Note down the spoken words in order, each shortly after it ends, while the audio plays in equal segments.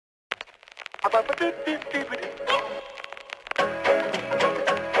And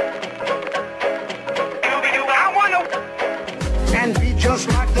be just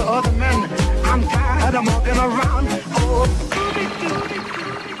like the other men. I'm tired of walking around.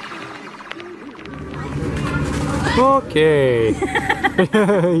 Okay.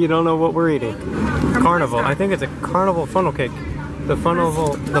 You don't know what we're eating. Carnival. I think it's a carnival funnel cake. The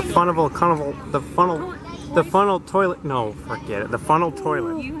funnel toilet. No, forget it. The funnel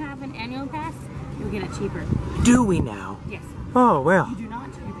toilet. If you have an annual pass, you'll get it cheaper. Do we now? Yes. Oh, well. You do not.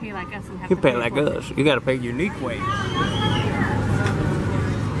 You pay like us and have You to pay like us. You gotta pay unique way.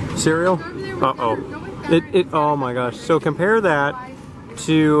 Cereal? Uh-oh. Oh my gosh. So compare that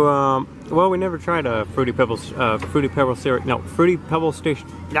to, well, we never tried a Fruity Pebbles cereal. No, Fruity Pebble Station.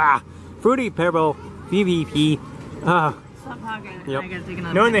 Fruity Pebble VVP. Stop talking. Yep. I gotta take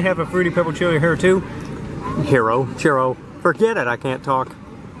another Knowing they have a Fruity Pebble chili here too. Churro. Forget it, I can't talk.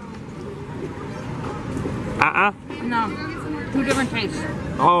 No, two different tastes.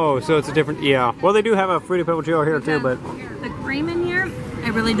 Oh, so it's a different, yeah. Well, they do have a Fruity Pebble chili here too, but... The cream in here, I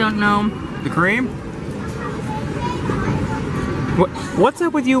really don't know. The cream? What's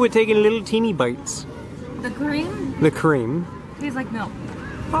up with you with taking little teeny bites? The cream? The cream. Tastes like milk.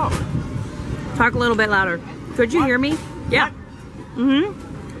 Oh. Talk a little bit louder. Could you hear me? Yeah.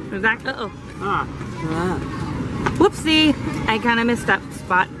 Mm-hmm. Exactly. Uh-oh. Whoopsie. I kind of missed that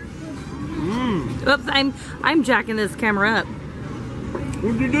spot. Oops, I'm jacking this camera up.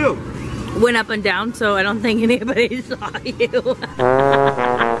 What'd you do? Went up and down, so I don't think anybody saw you. Do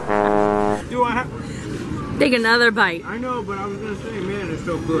I have... Take another bite. I know, but I was gonna say, man, it's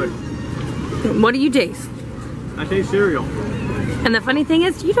so good. What do you taste? I taste cereal. And the funny thing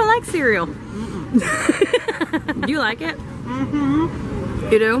is, you don't like cereal. Do you like it?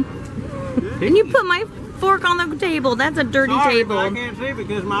 You do? And you put my fork on the table. That's a dirty table. I can't see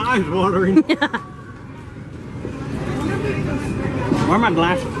because my eyes watering. Where are my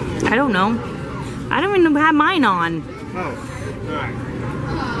glasses? I don't know. I don't even have mine on. Oh, alright.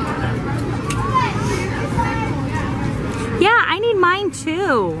 Yeah, I need mine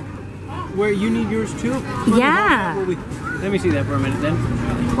too. Where, you need yours too? Yeah. Let me see that for a minute then.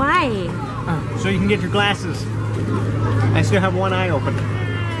 Why? So you can get your glasses. I still have one eye open.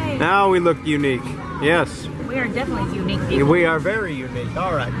 Hey. Now we look unique. Yes. We are definitely unique people. We are very unique.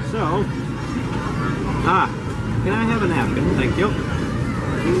 Alright, so... can I have a napkin? Thank you.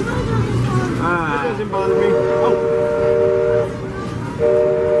 That doesn't bother me. Oh.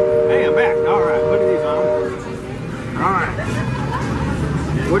 Hey, I'm back. Alright, put these on. Alright.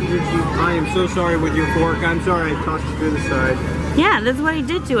 What did you... I am so sorry with your fork. I'm sorry I tossed it through the side. Yeah, that's what he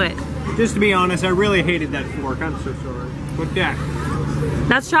did to it. Just to be honest, I really hated that fork. I'm so sorry. Put that.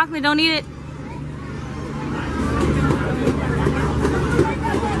 That's chocolate. Don't eat it.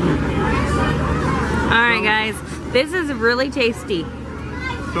 Alright, guys. This is really tasty.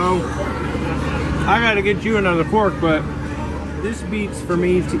 So, I gotta get you another fork, but this beats for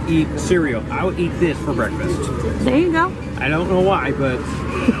me to eat cereal. I would eat this for breakfast. There you go. I don't know why, but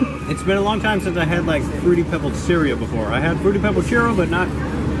it's been a long time since I had like Fruity Pebble cereal before. I had Fruity Pebble churro, but not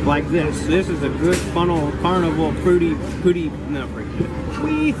like this. This is a good funnel carnival fruity.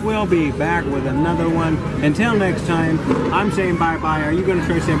 We will be back with another one. Until next time, I'm saying bye-bye. Are you gonna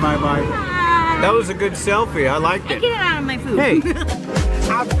try to say bye-bye? That was a good selfie. I liked it. Get it out of my food. Hey.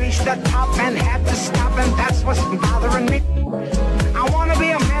 I've reached the top and had to stop, and that's what's bothering me. I want to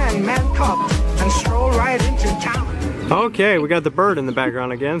be a man cub, and stroll right into town. Okay, we got the bird in the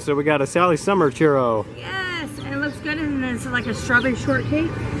background again, so we got a Sally Summer churro. Yes, and it looks good, and it's like a strawberry shortcake.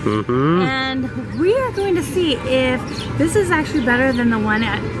 Mm-hmm. And we are going to see if this is actually better than the one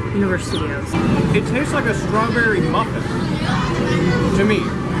at Universal Studios. It tastes like a strawberry muffin. To me,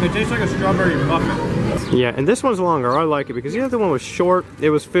 it tastes like a strawberry muffin. Yeah, and this one's longer. I like it because the other one was short. It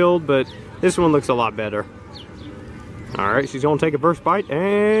was filled, but this one looks a lot better. All right, she's gonna take a first bite,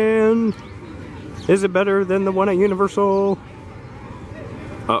 and is it better than the one at Universal?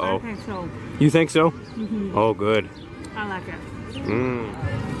 Uh-oh. I think so. You think so? Mm-hmm. Oh, good. I like it. Mm.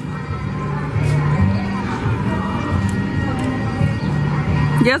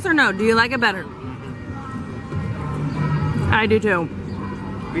 Yes or no? Do you like it better? I do too.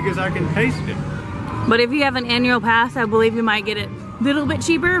 Because I can taste it. But if you have an annual pass, I believe you might get it a little bit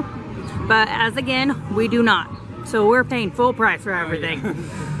cheaper. But as again, we do not. So we're paying full price for everything. Oh,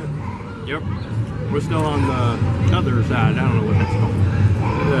 yeah. Yep. We're still on the other side. I don't know what that's called.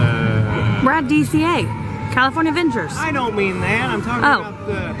 We're at DCA, California Adventures. I don't mean that. I'm talking about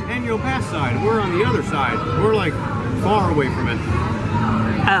the annual pass side. We're on the other side. We're like far away from it.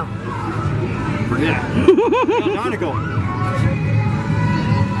 Oh. Forget it. Donegal.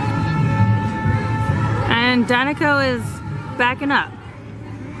 Danico is backing up.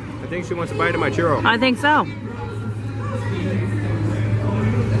 I think she wants a bite of my churro. I think so.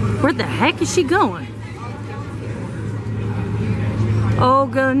 Where the heck is she going? Oh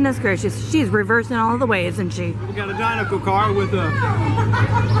goodness gracious, she's reversing all the way, isn't she? We got a Danico car with the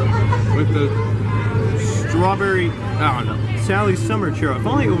strawberry, I don't know, Sally's summer churro. If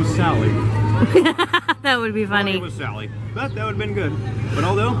only it was Sally. That would be funny. If only it was Sally. But that would have been good. But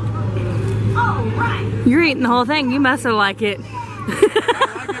although, you're eating the whole thing. You must have liked it. I like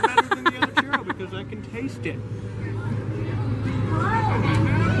it better than the other churro because I can taste it.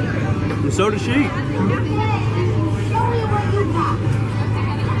 And so does she.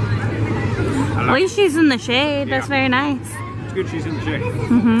 At least she's in the shade. That's very nice. It's good she's in the shade.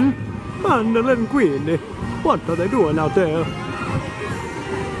 Man, Queen, what are they doing out there?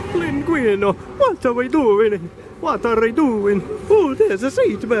 Linguino, what are we doing? What are they doing? Oh, there's a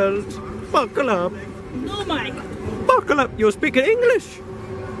seatbelt. Buckle up. Oh my. Buckle up. You speak English?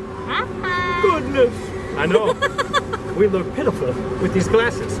 Goodness. I know. We look pitiful with these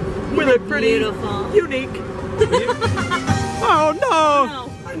glasses. We look pretty beautiful. Unique. Oh no.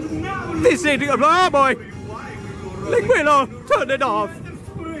 This ain't, oh boy! Linguino, turn it off!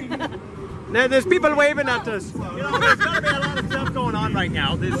 Now there's people waving at us. You know, there's gonna be a lot of stuff going on right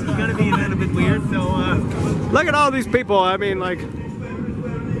now. This is gonna be a little bit weird, so look at all these people, I mean, like,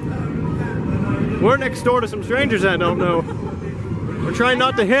 we're next door to some strangers I don't know. We're trying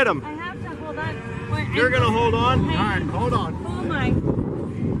not to hit them. I have to hold on. You're gonna hold on? Alright, hold on. Oh my.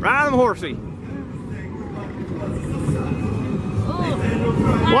 Ride them horsey.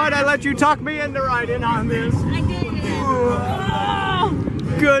 Why'd I let you talk me into riding on this? I did. Oh,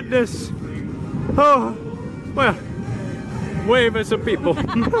 goodness. Oh, well, wave at some people.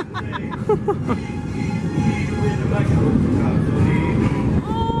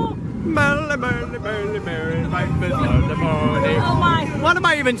 Merrily, merrily, merrily, merrily, pipers of the morning. Oh my. What am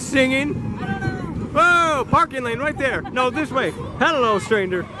I even singing? Whoa, parking lane right there. No, this way. Hello,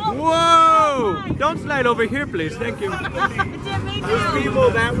 stranger. Whoa! Don't slide over here, please. Thank you. There's people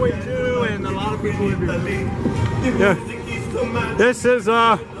that way too, and a lot of people in here. Yeah. This is,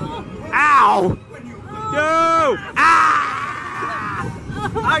 ow! Yo! Ah!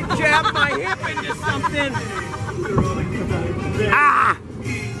 I jammed my hip into something. Ah!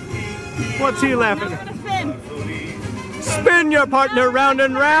 What's he laughing at? Spin your partner round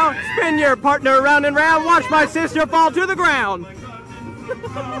and round. Spin your partner round and round. Watch my sister fall to the ground.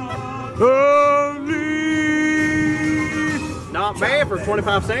 Not bad for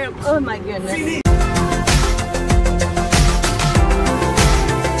 25 cents. Oh my goodness.